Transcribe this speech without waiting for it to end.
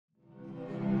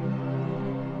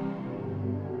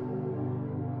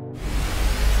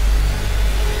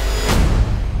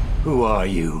Who are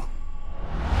you?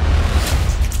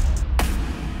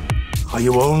 Are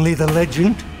you only the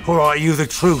legend, or are you the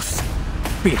truth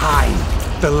behind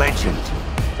the legend?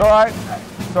 It's all right.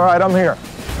 It's all right, I'm here.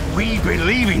 We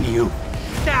believe in you.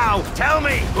 Now, tell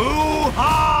me, who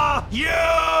are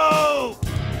you?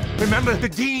 Remember the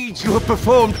deeds you have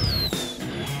performed,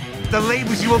 the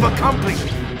labors you have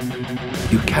accomplished.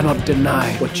 You cannot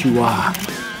deny what you are.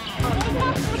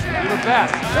 You're the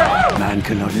best. Man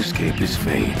cannot escape his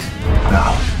fate.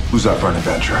 Now, who's up for an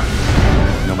adventure?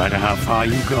 No matter how far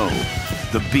you go,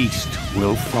 the beast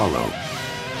will follow.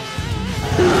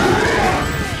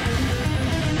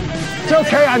 It's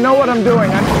okay, I know what I'm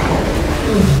doing.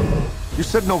 You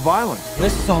said no violence.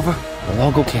 This is over. We'll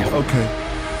all go camp. Okay.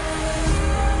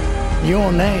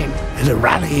 Your name is a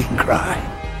rallying cry.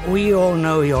 We all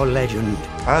know your legend.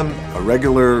 I'm a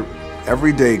regular,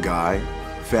 everyday guy,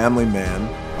 family man.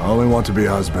 I only want to be a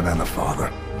husband and a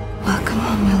father. Welcome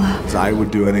home, my love. I would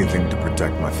do anything to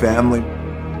protect my family.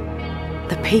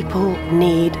 The people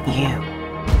need you.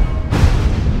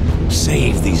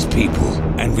 Save these people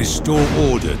and restore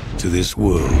order to this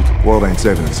world. World ain't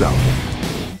saving itself.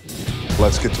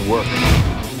 Let's get to work.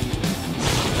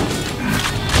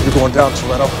 You're going down,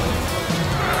 Toretto.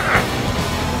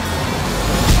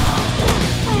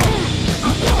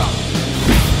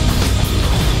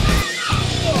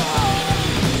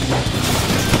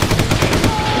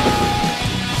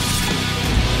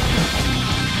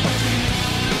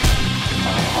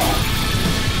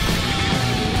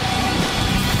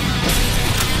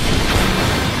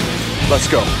 Let's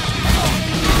go.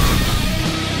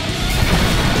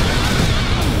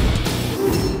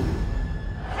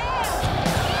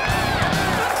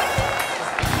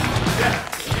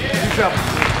 Good job.